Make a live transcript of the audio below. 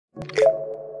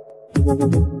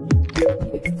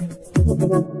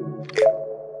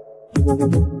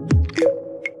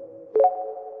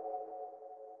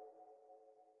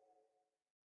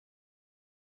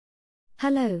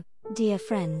Hello, dear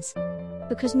friends.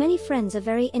 Because many friends are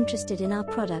very interested in our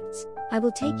products, I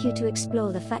will take you to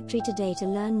explore the factory today to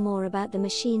learn more about the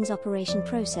machine's operation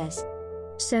process.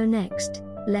 So next,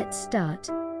 let's start.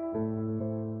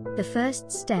 The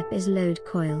first step is load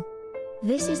coil.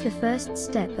 This is the first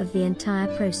step of the entire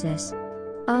process.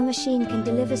 Our machine can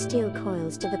deliver steel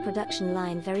coils to the production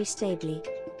line very stably.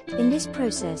 In this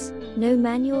process, no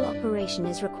manual operation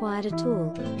is required at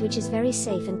all, which is very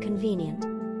safe and convenient.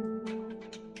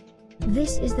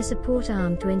 This is the support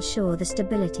arm to ensure the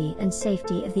stability and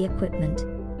safety of the equipment.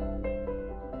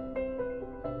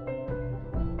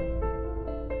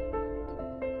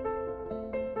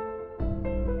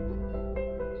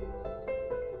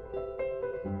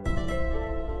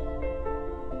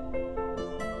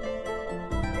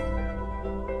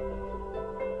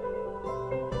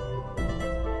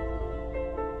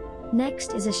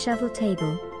 Next is a shovel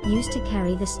table, used to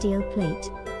carry the steel plate.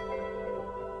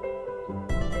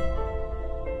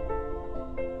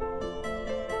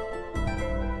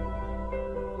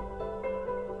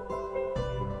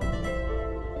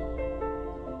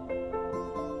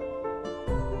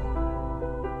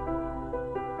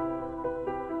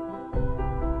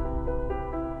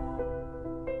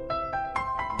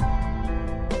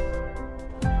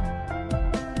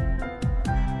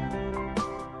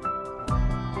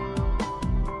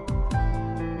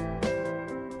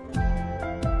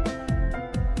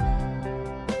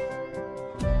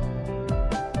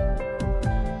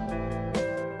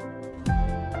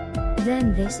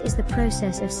 Then this is the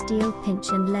process of steel pinch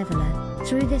and leveler,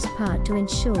 through this part to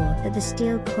ensure that the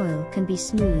steel coil can be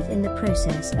smooth in the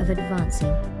process of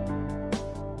advancing.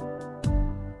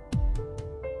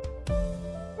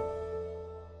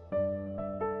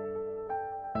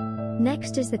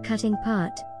 Next is the cutting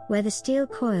part, where the steel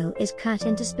coil is cut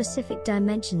into specific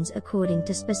dimensions according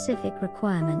to specific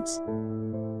requirements.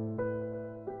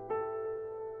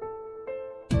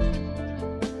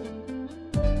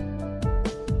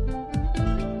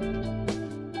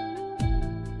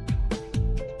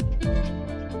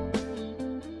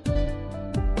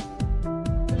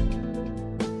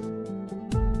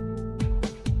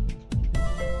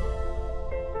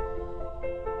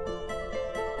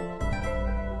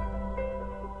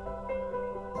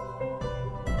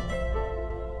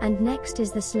 And next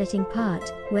is the slitting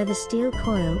part, where the steel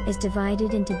coil is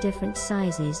divided into different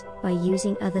sizes by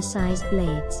using other sized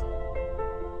blades.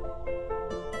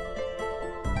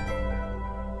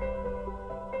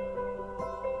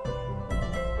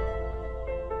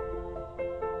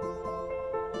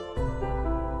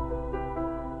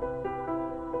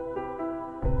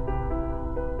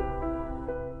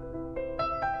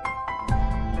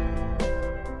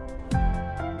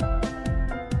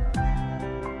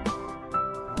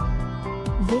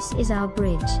 This is our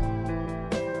bridge.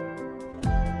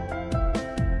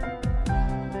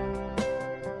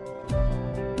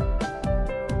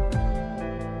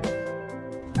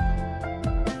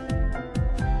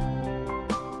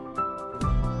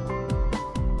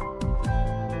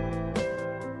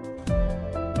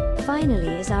 Finally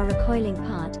is our recoiling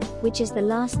part, which is the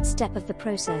last step of the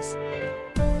process.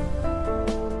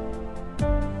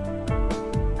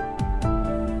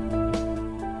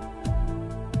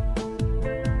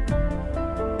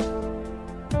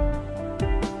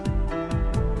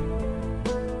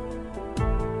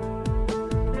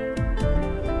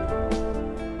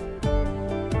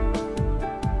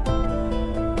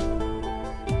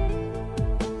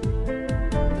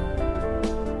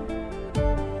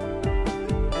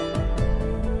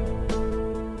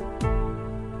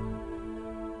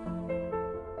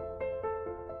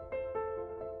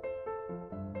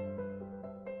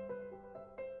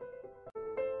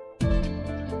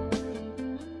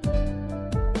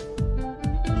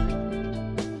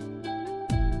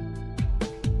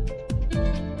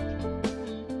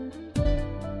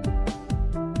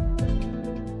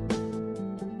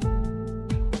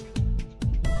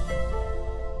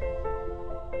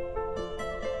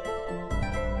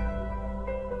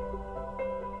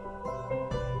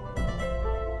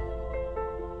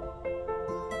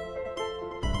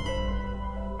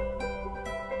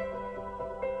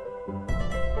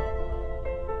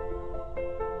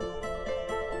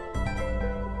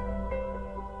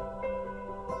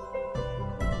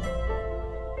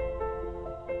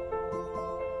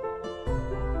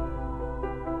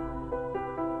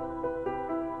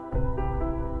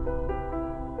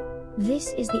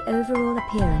 This is the overall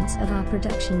appearance of our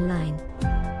production line.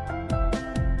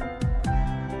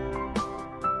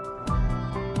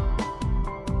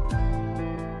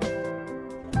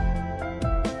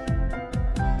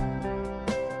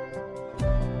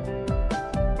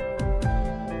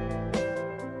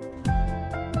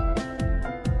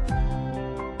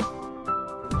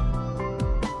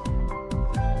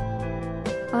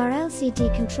 Our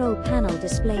LCD control panel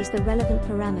displays the relevant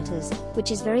parameters,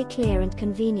 which is very clear and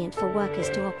convenient for workers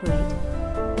to operate.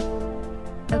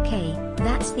 Okay,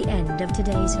 that's the end of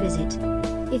today's visit.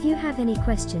 If you have any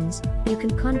questions, you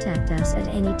can contact us at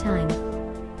any time.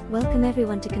 Welcome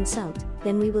everyone to consult,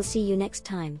 then we will see you next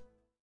time.